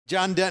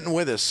John Denton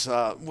with us.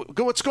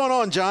 What's going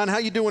on, John? How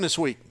you doing this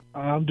week?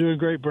 I'm doing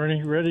great,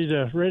 Bernie. Ready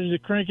to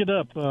crank it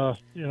up.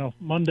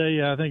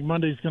 Monday. I think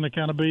Monday's going to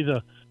kind of be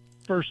the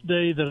first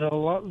day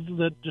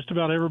that just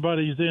about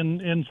everybody's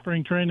in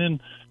spring training.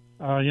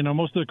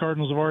 Most of the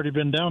Cardinals have already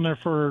been down there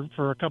for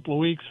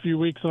a few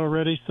weeks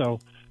already. So,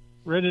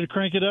 ready to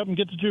crank it up and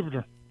get to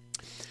Jupiter.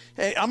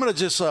 Hey, I'm going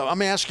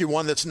to ask you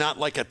one that's not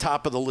like a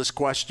top of the list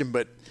question,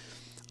 but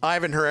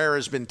Ivan Herrera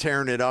has been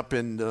tearing it up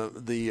in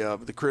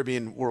the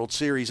Caribbean World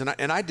Series, and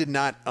I did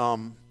not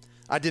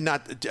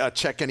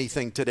check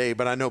anything today,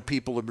 but I know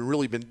people have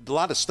been a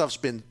lot of stuff's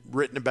been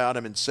written about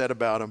him and said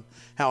about him,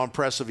 how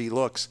impressive he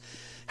looks.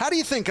 How do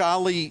you think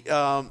Ali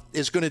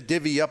is going to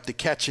divvy up the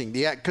catching?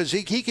 Because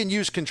he can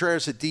use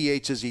Contreras at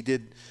DH as he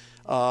did,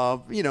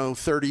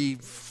 30,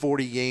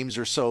 40 games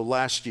or so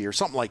last year,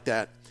 something like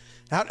that.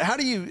 How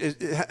do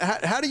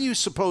you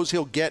suppose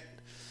he'll get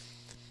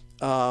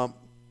a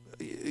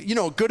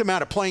good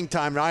amount of playing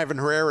time to Ivan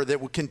Herrera that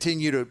will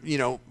continue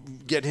to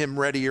get him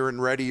readier and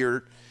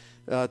readier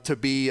to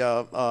be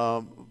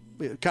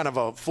kind of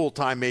a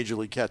full-time major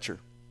league catcher?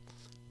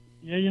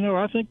 Yeah,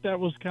 I think that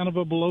was kind of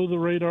a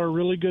below-the-radar,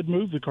 really good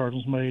move the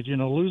Cardinals made.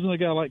 Losing a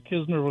guy like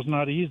Kisner was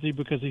not easy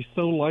because he's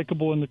so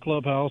likable in the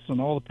clubhouse,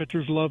 and all the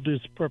pitchers loved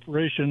his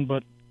preparation.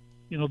 But,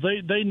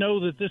 they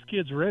know that this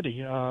kid's ready.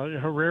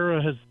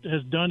 Herrera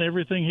has done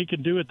everything he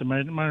can do at the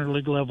minor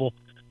league level.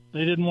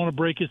 They didn't want to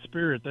break his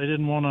spirit. They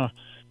didn't want to,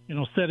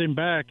 set him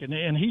back.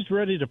 And he's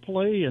ready to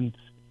play, and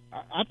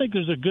I think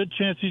there's a good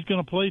chance he's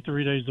going to play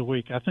 3 days a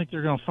week. I think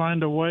they're going to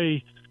find a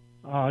way.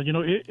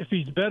 If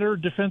he's better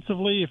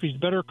defensively, if he's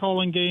better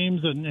calling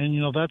games, and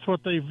that's what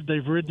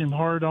they've ridden him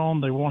hard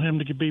on. They want him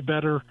to be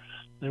better.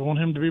 They want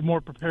him to be more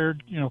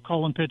prepared,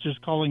 calling pitches,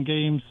 calling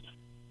games.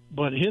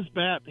 But his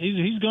bat,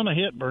 he's going to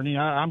hit, Bernie.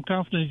 I'm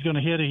confident he's going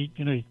to hit.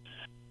 He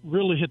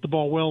really hit the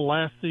ball well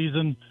last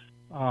season.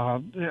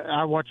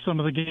 I watched some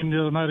of the game the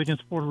other night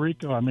against Puerto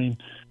Rico. I mean,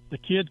 the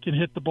kid can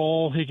hit the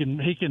ball. He can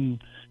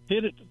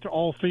hit it to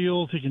all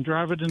fields. He can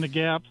drive it in the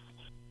gaps.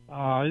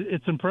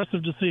 It's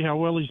impressive to see how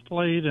well he's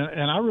played,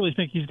 and I really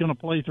think he's going to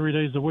play 3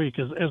 days a week.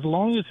 As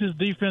long as his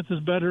defense is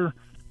better,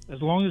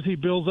 as long as he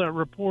builds that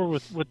rapport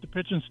with the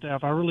pitching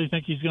staff, I really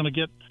think he's going to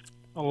get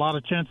a lot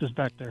of chances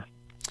back there.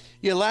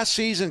 Yeah, last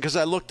season, because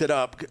I looked it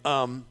up,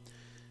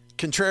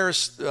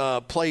 Contreras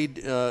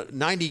played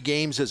 90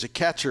 games as a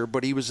catcher,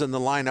 but he was in the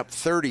lineup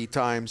 30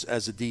 times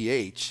as a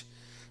DH.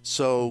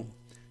 So,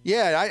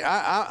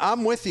 yeah,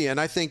 I'm with you, and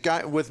I think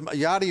with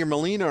Yadi or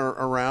Molina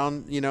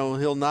around,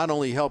 he'll not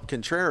only help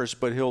Contreras,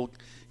 but he'll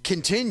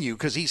continue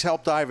because he's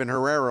helped Ivan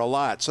Herrera a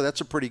lot. So that's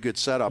a pretty good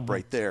setup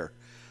right there.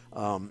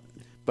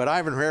 But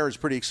Ivan Herrera is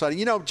pretty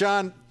exciting.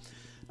 John,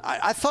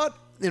 I thought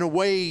in a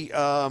way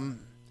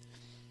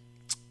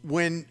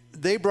when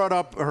they brought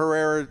up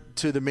Herrera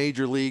to the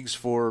major leagues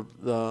for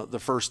the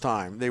first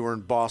time, they were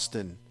in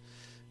Boston.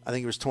 I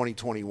think it was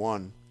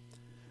 2021.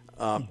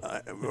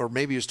 Or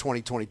maybe it was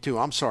 2022.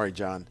 I'm sorry,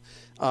 John.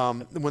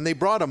 When they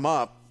brought him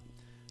up,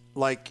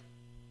 it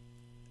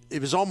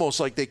was almost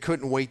like they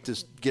couldn't wait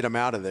to get him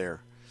out of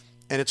there.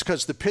 And it's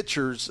because the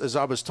pitchers, as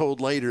I was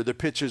told later, the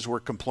pitchers were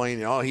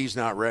complaining, oh, he's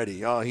not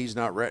ready. Oh, he's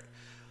not ready.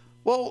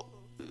 Well,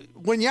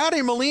 when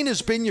Yadi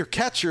Molina's been your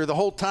catcher the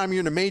whole time you're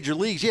in the major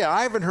leagues, yeah,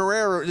 Ivan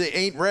Herrera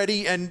ain't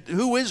ready, and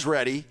who is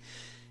ready?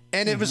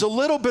 And it was a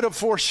little bit of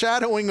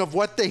foreshadowing of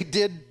what they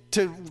did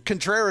to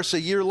Contreras a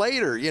year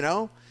later,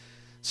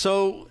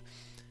 So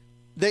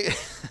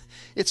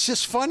it's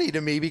just funny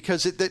to me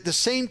because the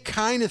same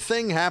kind of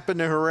thing happened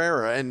to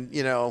Herrera. And,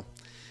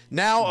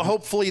 now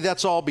hopefully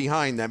that's all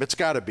behind them. It's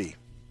got to be.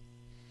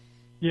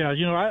 Yeah,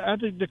 I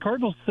think the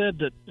Cardinals said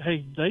that,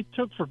 hey, they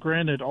took for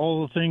granted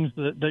all the things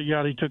that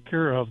Yadi took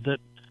care of, that,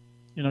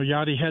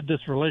 Yadi had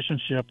this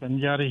relationship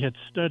and Yadi had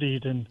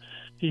studied and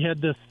he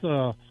had this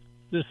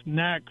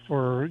knack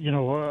for,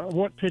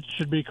 what pitch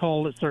should be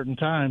called at certain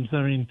times.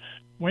 I mean,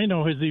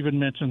 Waino has even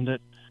mentioned that,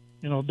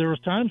 there was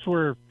times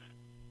where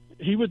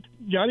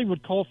Yadi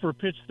would call for a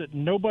pitch that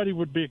nobody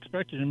would be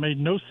expecting. It made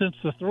no sense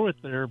to throw it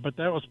there, but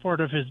that was part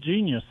of his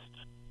genius.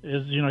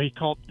 He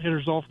caught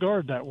hitters off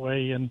guard that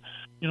way, and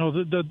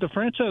the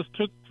franchise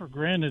took for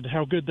granted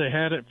how good they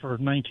had it for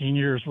 19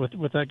 years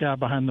with that guy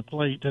behind the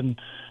plate, and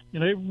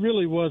it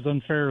really was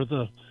unfair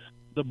the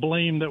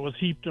blame that was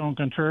heaped on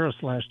Contreras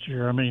last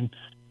year. I mean,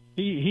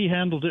 he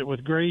handled it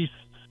with grace.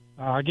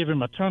 I give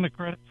him a ton of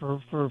credit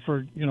for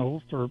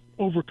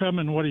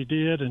overcoming what he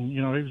did, and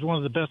he was one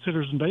of the best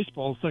hitters in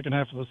baseball the second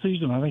half of the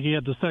season. I think he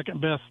had the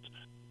second best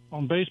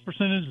on base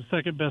percentage, the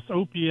second best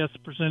OPS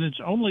percentage,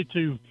 only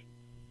to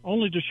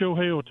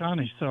Shohei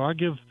Ohtani. So I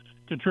give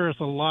Contreras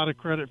a lot of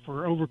credit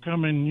for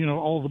overcoming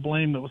all the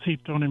blame that was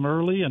heaped on him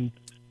early. And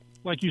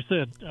like you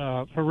said,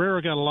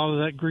 Herrera got a lot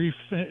of that grief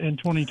in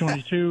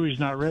 2022. He's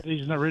not ready.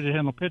 He's not ready to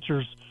handle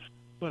pitchers.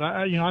 But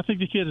I think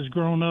the kid has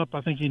grown up.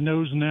 I think he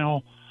knows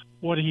now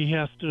what he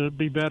has to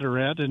be better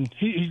at, and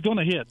he's going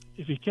to hit.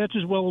 If he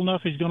catches well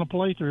enough, he's going to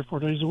play 3 or 4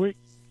 days a week.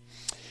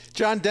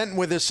 John Denton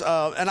with us,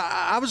 and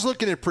I was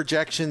looking at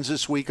projections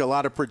this week, a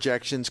lot of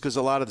projections, because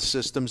a lot of the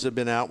systems have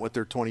been out with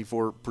their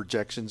 24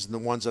 projections, and the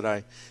ones that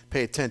I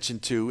pay attention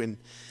to. And,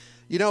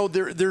 you know,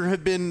 there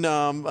have been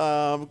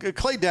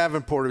Clay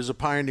Davenport is a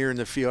pioneer in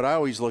the field. I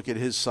always look at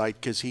his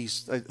site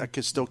because I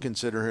can still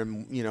consider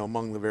him, you know,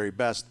 among the very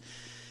best.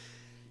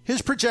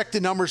 His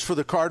projected numbers for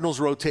the Cardinals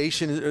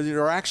rotation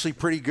are actually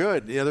pretty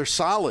good. You know, they're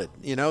solid.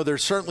 You know, they're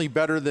certainly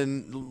better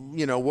than,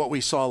 you know, what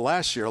we saw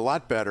last year, a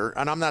lot better.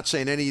 And I'm not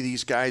saying any of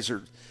these guys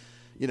are,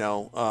 you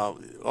know,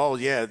 oh,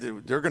 yeah,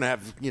 they're going to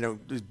have, you know,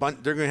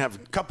 they're going to have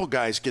a couple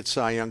guys get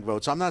Cy Young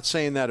votes. I'm not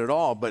saying that at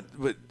all, but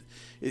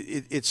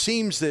it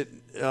seems that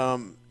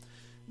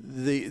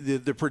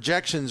the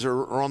projections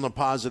are on the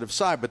positive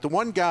side. But the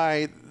one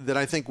guy that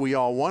I think we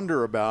all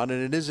wonder about,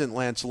 and it isn't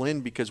Lance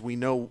Lynn because we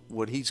know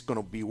what he's going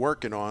to be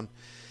working on,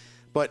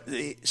 but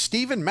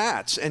Steven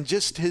Matz and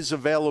just his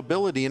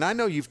availability. And I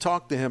know you've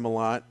talked to him a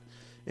lot,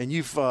 and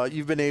you've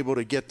been able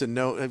to get to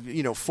know,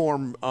 you know,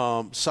 form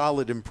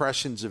solid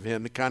impressions of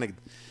him, the kind of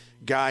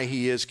guy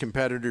he is,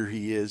 competitor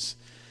he is.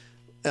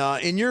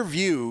 In your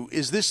view,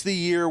 is this the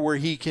year where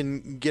he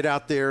can get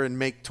out there and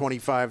make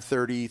 25,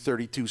 30,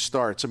 32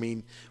 starts? I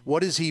mean,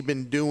 what has he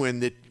been doing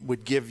that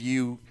would give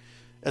you,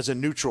 as a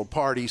neutral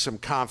party, some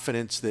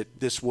confidence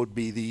that this would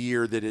be the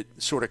year that it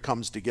sort of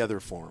comes together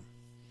for him?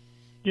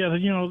 Yeah,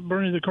 you know,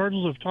 Bernie, the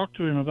Cardinals have talked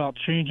to him about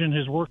changing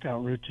his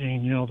workout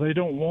routine. You know, they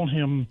don't want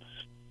him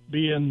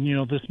being, you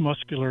know, this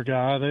muscular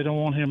guy. They don't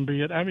want him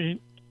being, I mean,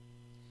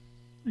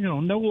 you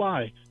know, no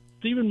lie.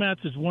 Steven Matz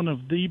is one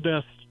of the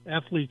best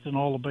athletes in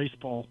all of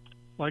baseball.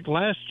 Like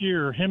last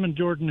year, him and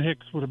Jordan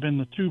Hicks would have been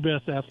the two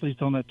best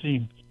athletes on that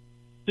team.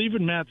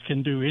 Steven Matz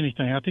can do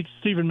anything. I think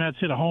Steven Matz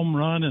hit a home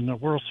run in the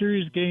World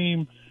Series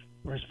game,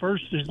 or his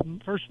first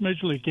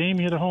Major League game,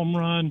 he hit a home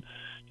run.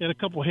 He had a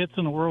couple hits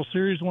in the World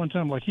Series one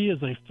time. Like, he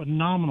is a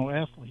phenomenal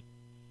athlete.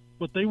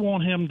 But they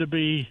want him to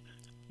be,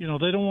 you know,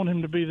 they don't want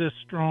him to be this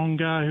strong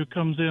guy who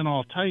comes in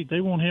all tight. They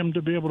want him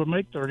to be able to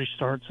make 30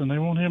 starts, and they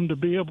want him to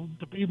be able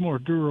to be more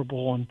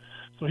durable. And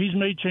so he's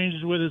made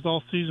changes with his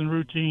all-season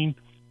routine.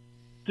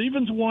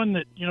 Steven's one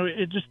that, you know,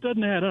 it just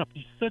doesn't add up.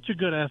 He's such a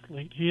good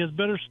athlete. He has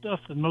better stuff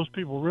than most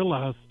people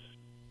realize,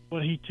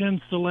 but he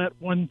tends to let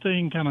one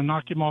thing kind of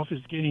knock him off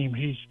his game.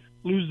 He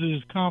loses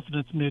his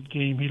confidence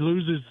mid-game. He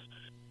loses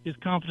his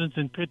confidence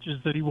in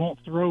pitches that he won't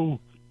throw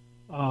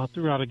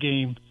throughout a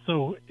game.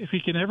 So if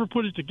he can ever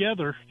put it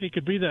together, he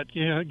could be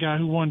that guy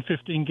who won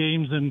 15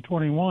 games in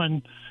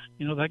 21.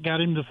 You know, that got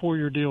him the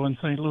 4-year deal in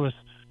St. Louis.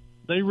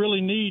 They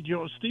really need, you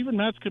know, Steven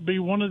Matz could be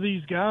one of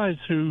these guys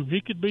who, he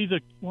could be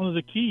one of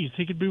the keys.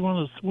 He could be one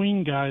of the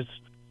swing guys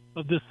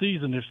of this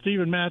season. If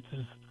Steven Matz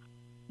is,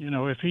 you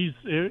know, if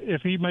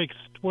he makes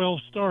 12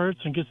 starts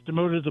and gets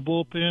demoted to the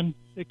bullpen,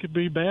 it could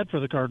be bad for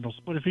the Cardinals.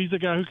 But if he's a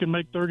guy who can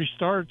make 30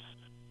 starts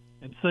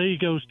and say he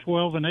goes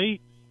 12-8,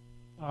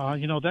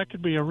 you know, that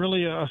could be a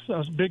really a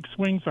big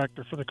swing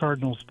factor for the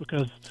Cardinals,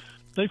 because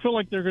they feel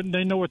like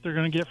they know what they're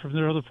going to get from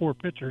their other 4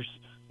 pitchers.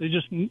 They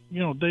just, you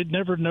know, they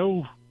never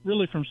know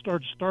really from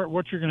start to start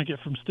what you're going to get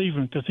from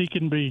Steven, because he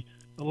can be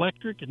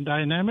electric and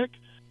dynamic,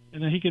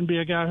 and then he can be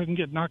a guy who can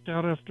get knocked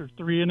out after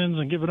 3 innings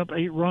and giving up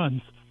 8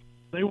 runs.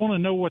 They want to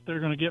know what they're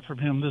going to get from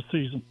him this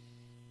season.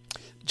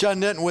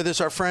 John Denton with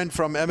us, our friend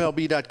from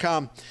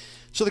MLB.com.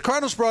 So the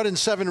Cardinals brought in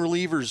 7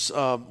 relievers,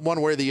 one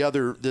way or the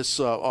other, this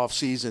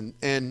offseason,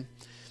 and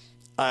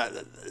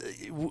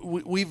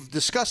we've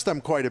discussed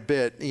them quite a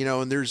bit, you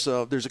know, and there's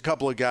a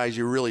couple of guys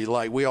you really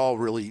like. We all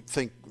really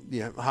think, you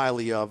know,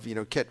 highly of, you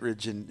know,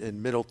 Kettridge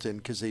and Middleton,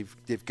 because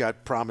they've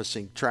got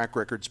promising track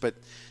records. But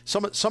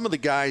some of the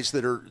guys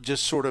that are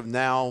just sort of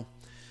now,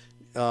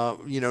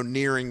 you know,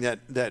 nearing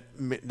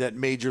that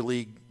major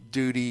league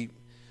duty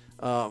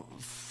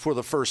for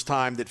the first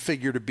time, that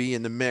figure to be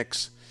in the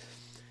mix.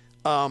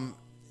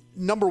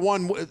 Number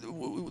one,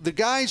 the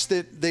guys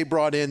that they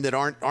brought in that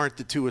aren't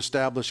the 2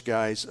 established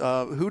guys,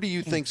 who do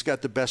you think's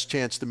got the best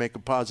chance to make a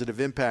positive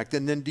impact?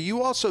 And then do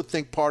you also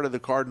think part of the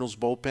Cardinals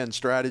bullpen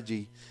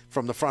strategy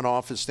from the front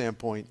office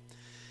standpoint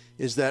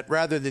is that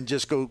rather than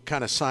just go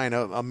kind of sign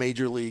a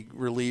major league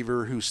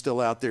reliever who's still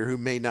out there who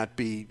may not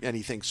be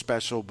anything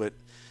special, but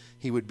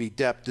he would be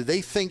depth, do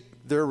they think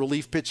their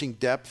relief pitching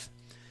depth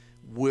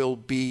will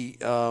be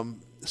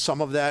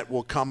some of that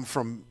will come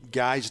from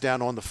guys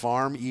down on the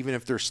farm, even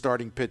if they're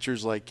starting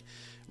pitchers like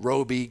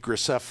Roby,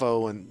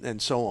 Graceffo,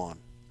 and so on?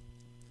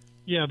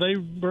 Yeah,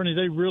 Bernie,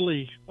 they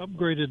really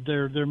upgraded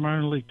their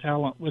minor league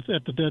talent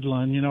at the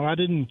deadline. You know, I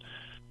didn't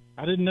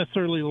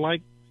necessarily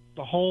like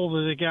the haul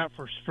that they got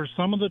for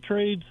some of the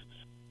trades,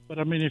 but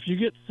I mean, if you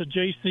get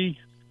Sajasi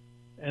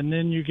and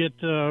then you get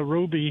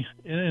Roby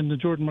in the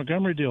Jordan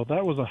Montgomery deal,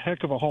 that was a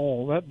heck of a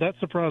haul. That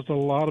surprised a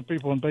lot of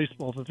people in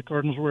baseball that the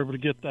Cardinals were able to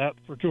get that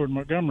for Jordan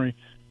Montgomery.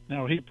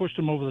 Now, he pushed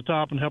them over the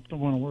top and helped them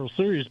win a World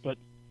Series, but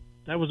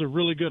that was a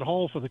really good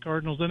haul for the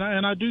Cardinals. And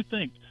I do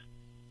think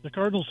the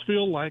Cardinals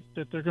feel like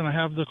that they're going to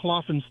have the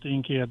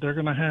Kloffenstein kid. They're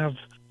going to have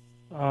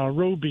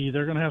Roby.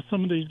 They're going to have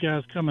some of these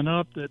guys coming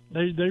up that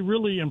they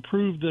really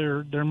improved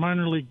their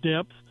minor league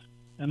depth,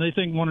 and they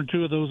think 1 or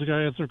 2 of those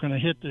guys are going to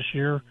hit this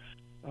year.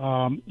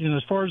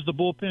 As far as the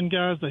bullpen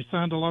guys, they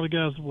signed a lot of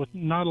guys with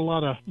not a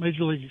lot of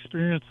major league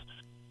experience.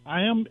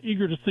 I am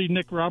eager to see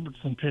Nick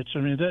Robertson pitch. I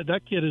mean,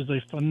 that kid is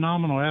a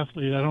phenomenal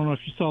athlete. I don't know if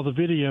you saw the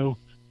video.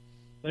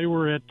 They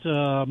were at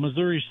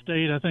Missouri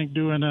State, I think,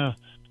 doing a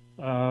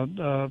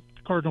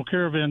Cardinal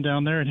Caravan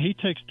down there, and he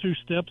takes 2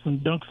 steps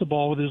and dunks the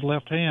ball with his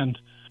left hand.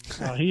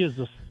 He is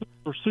a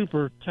super,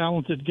 super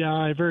talented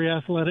guy, very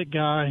athletic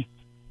guy,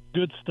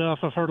 good stuff.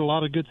 I've heard a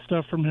lot of good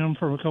stuff from him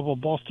from a couple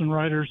of Boston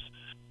writers.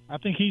 I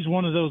think he's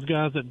one of those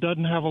guys that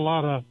doesn't have a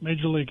lot of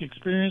major league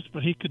experience,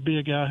 but he could be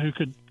a guy who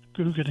could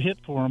hit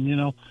for him.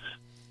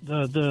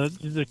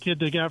 The kid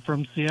they got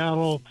from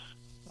Seattle,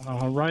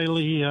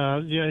 Riley,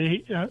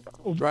 Riley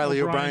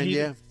O'Brien,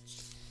 yeah.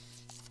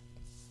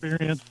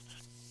 Experience.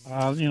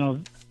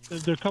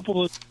 There's a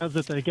couple of guys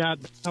that they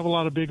got that have a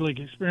lot of big league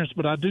experience,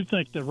 but I do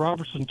think the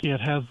Robertson kid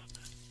has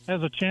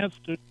a chance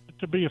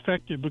to be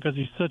effective because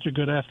he's such a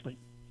good athlete.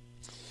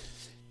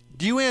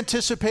 Do you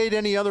anticipate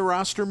any other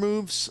roster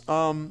moves?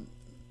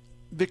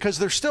 Because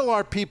there still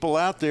are people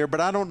out there,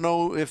 but I don't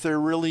know if they're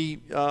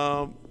really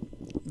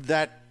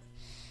that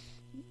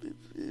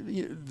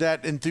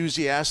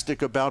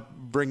enthusiastic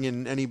about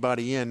bringing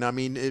anybody in. I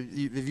mean,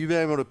 have you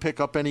been able to pick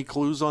up any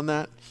clues on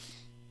that?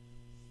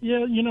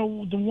 Yeah,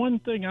 the one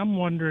thing I'm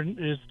wondering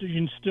is, do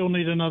you still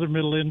need another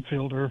middle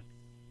infielder?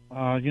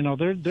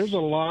 There's a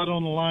lot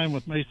on the line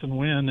with Mason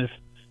Wynn. If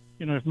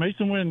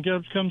Mason Wynn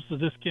comes to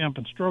this camp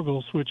and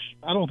struggles, which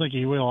I don't think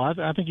he will, I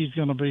think he's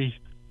going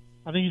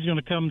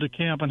to come to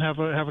camp and have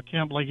a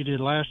camp like he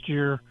did last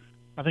year.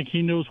 I think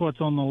he knows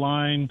what's on the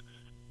line.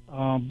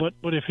 But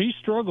if he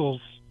struggles,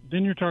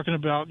 then you're talking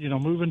about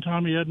moving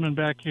Tommy Edman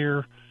back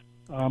here,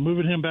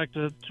 moving him back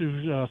to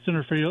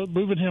center field,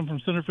 moving him from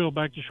center field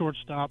back to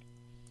shortstop.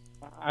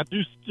 I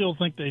do still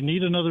think they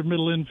need another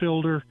middle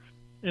infielder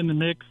in the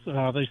mix.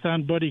 They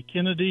signed Buddy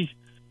Kennedy,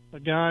 a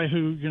guy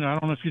who, I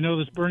don't know if you know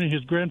this, Bernie,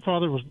 his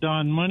grandfather was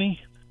Don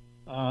Money.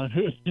 Yeah, I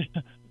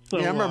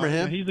remember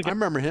him. I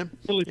remember him.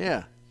 Really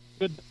good,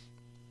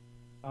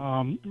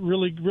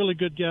 really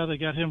good guy. They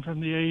got him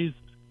from the A's.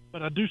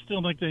 But I do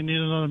still think they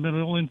need another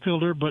middle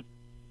infielder. But,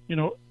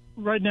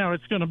 right now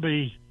it's going to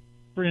be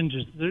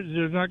fringes.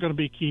 They're not going to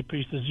be key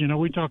pieces.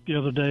 We talked the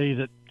other day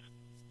that,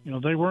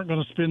 they weren't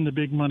going to spend the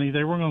big money.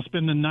 They weren't going to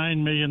spend the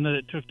 $9 million that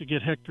it took to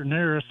get Hector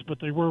Neris,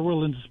 but they were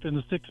willing to spend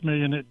the $6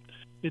 million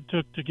it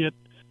took to get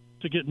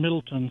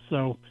Middleton.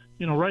 So,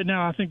 right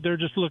now I think they're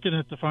just looking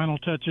at the final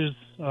touches.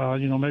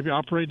 Maybe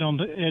operating on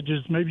the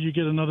edges. Maybe you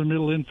get another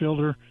middle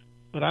infielder,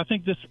 but I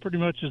think this pretty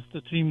much is the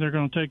team they're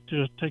going to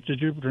take to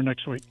Jupiter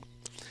next week.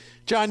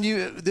 John,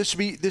 this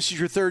is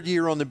your 3rd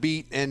year on the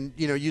beat, and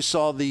you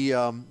saw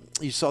the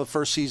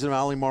first season of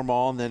Ali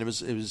Marmol, and then it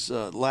was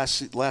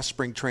last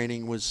spring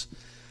training was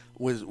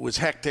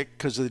hectic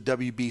because of the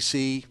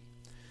WBC,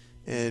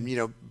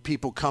 and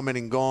people coming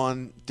and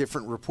gone,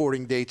 different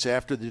reporting dates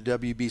after the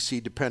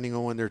WBC depending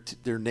on when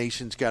their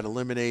nations got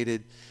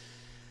eliminated.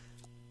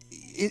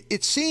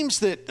 It seems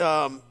that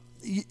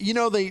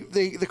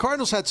the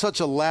Cardinals had such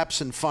a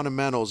lapse in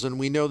fundamentals, and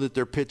we know that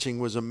their pitching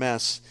was a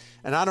mess.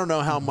 And I don't know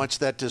how much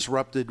that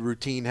disrupted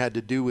routine had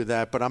to do with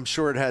that, but I'm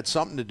sure it had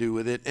something to do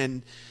with it.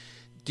 And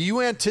do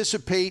you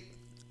anticipate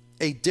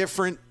a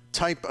different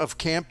type of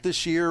camp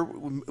this year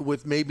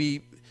with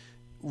the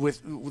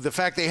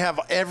fact they have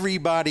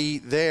everybody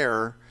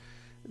there?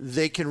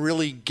 They can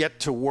really get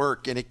to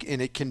work, and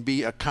it can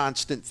be a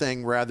constant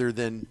thing rather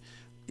than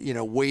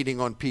waiting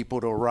on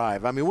people to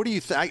arrive. I mean, what do you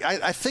think?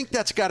 I think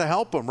that's got to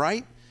help them,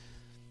 right?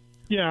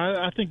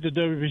 Yeah, I think the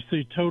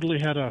WBC totally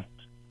had a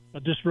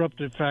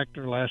disruptive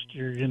factor last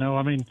year.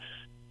 I mean,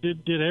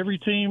 did every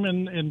team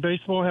in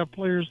baseball have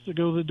players to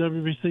go to the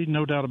WBC?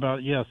 No doubt about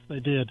it. Yes, they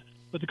did.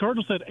 But the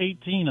Cardinals had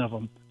 18 of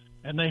them,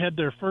 and they had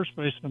their first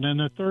baseman and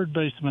their third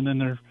baseman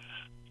and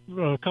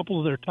a couple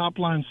of their top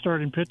line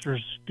starting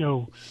pitchers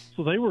go.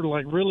 So they were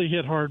like really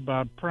hit hard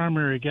by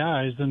primary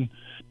guys, and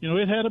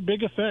it had a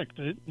big effect.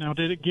 Now,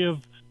 did it give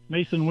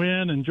Mason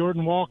Wynn and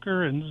Jordan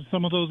Walker and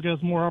some of those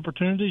guys more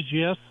opportunities?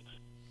 Yes,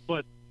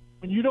 but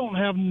when you don't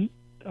have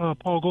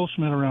Paul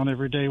Goldschmidt around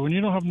every day, when you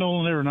don't have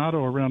Nolan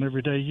Arenado around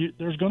every day,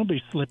 there's going to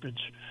be slippage.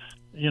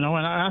 And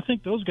I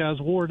think those guys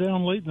wore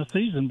down late in the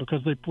season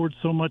because they poured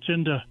so much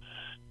into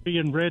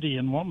being ready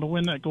and wanting to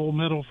win that gold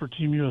medal for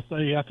Team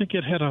USA. I think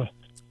it had a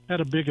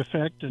big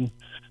effect. And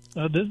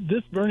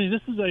Bernie,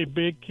 this is a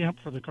big camp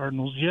for the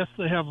Cardinals. Yes,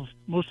 they have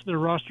most of their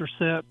roster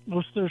set,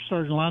 most of their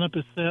starting lineup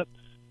is set,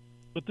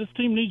 but this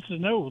team needs to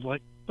know,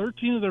 like,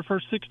 13 of their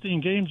first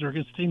 16 games are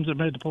against teams that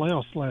made the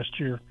playoffs last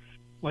year.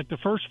 Like, the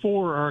first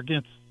 4 are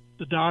against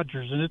the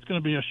Dodgers, and it's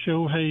going to be a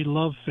Shohei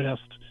love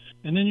fest.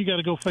 And then you got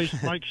to go face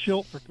Mike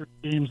Schilt for 3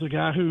 games, a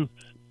guy who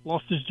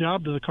lost his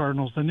job to the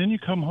Cardinals. And then you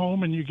come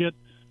home and you get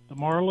the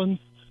Marlins,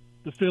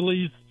 the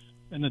Phillies,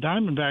 and the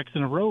Diamondbacks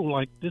in a row.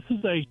 Like, this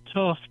is a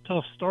tough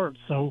start.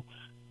 So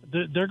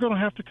they're going to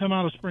have to come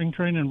out of spring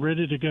training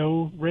ready to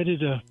go,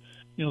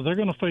 they're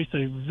going to face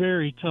a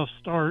very tough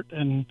start.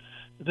 And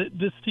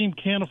this team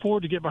can't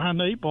afford to get behind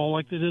the 8 ball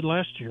like they did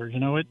last year. You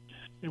know, it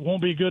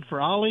won't be good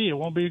for Ollie. It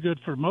won't be good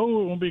for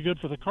Mo. It won't be good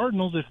for the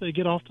Cardinals if they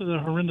get off to the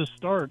horrendous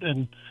start.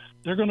 And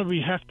they're going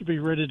to have to be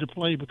ready to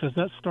play because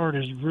that start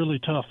is really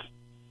tough.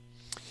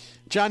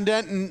 John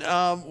Denton,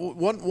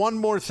 one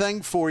more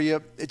thing for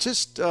you. It's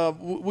just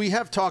we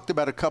have talked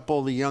about a couple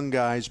of the young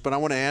guys, but I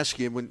want to ask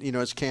you, when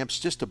as camp's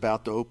just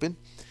about to open,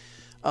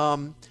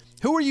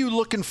 who are you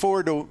looking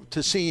forward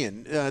to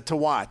seeing, to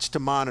watch, to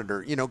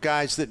monitor?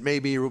 Guys that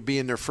maybe will be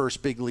in their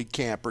first big league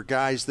camp, or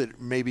guys that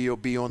maybe will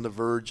be on the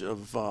verge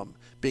of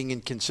being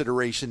in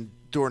consideration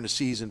during the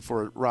season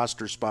for a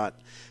roster spot.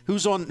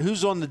 Who's on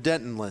the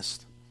Denton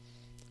list?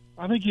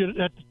 I think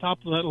at the top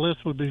of that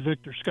list would be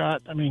Victor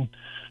Scott. I mean,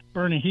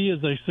 Bernie, he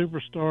is a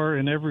superstar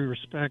in every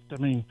respect. I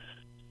mean,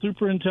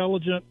 super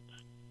intelligent.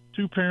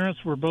 2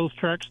 parents were both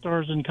track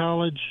stars in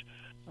college.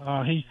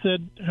 He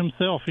said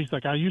himself, he's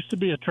like, I used to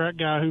be a track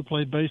guy who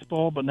played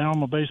baseball, but now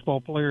I'm a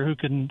baseball player who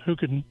can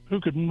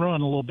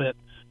run a little bit.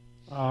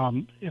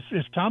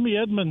 If Tommy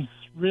Edman's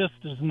wrist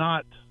is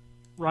not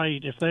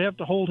right, if they have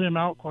to hold him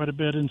out quite a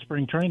bit in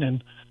spring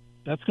training,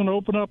 that's going to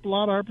open up a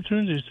lot of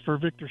opportunities for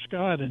Victor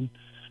Scott. And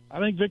I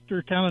think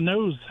Victor kind of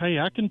knows, hey,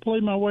 I can play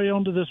my way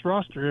onto this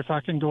roster if I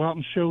can go out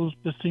and show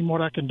this team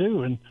what I can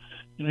do. And,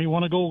 he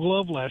won a Gold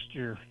Glove last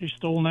year. He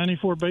stole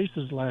 94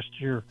 bases last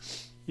year.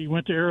 He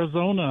went to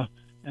Arizona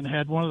and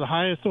had one of the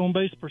highest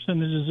on-base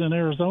percentages in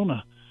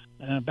Arizona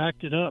and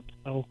backed it up.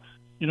 So,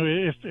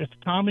 if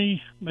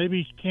Tommy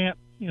maybe can't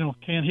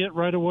hit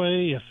right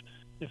away,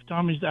 if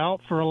Tommy's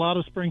out for a lot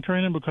of spring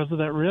training because of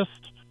that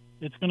wrist,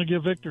 it's going to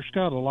give Victor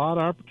Scott a lot of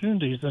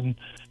opportunities. And,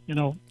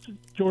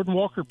 Jordan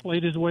Walker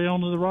played his way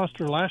onto the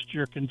roster last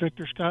year. Can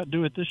Victor Scott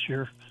do it this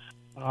year?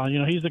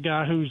 He's a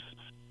guy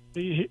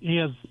he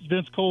has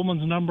Vince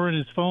Coleman's number in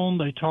his phone.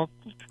 They talk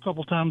a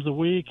couple times a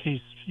week.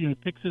 He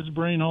picks his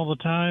brain all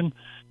the time.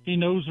 He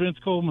knows Vince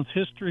Coleman's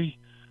history.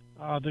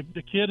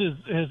 The kid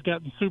has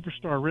gotten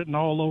superstar written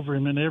all over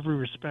him in every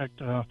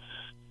respect.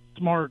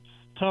 Smarts,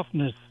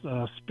 toughness,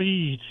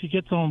 speed. He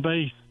gets on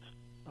base.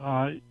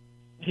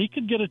 He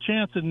could get a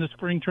chance in the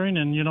spring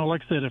training.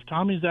 Like I said, if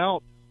Tommy's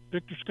out,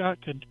 Victor Scott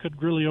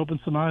could really open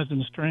some eyes in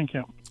the training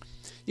camp.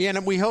 Yeah,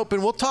 and we hope,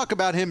 and we'll talk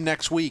about him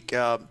next week.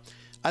 I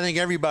think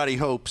everybody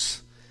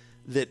hopes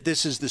that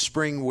this is the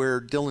spring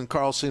where Dylan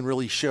Carlson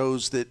really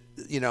shows that,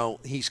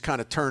 he's kind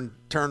of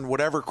turned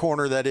whatever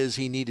corner that is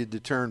he needed to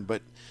turn.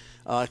 But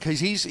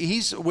because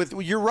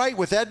you're right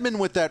with Edman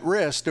with that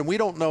wrist, and we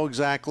don't know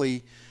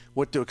exactly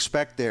what to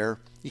expect there.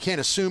 You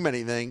can't assume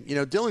anything.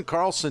 Dylan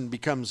Carlson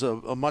becomes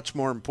a much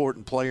more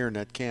important player in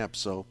that camp.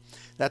 So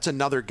that's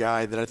another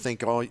guy that I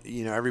think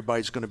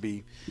everybody's going to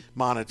be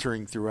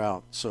monitoring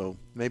throughout. So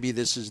maybe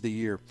this is the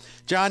year.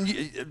 John,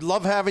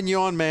 love having you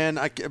on, man.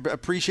 I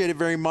appreciate it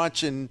very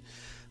much, and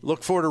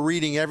look forward to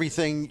reading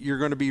everything you're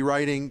going to be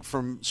writing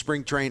from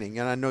spring training.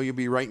 And I know you'll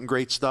be writing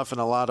great stuff and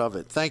a lot of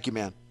it. Thank you,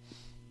 man.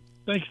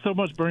 Thank you so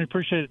much, Bernie.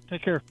 Appreciate it.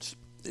 Take care.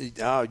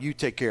 You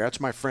take care. That's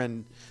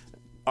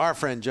our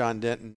friend John Denton.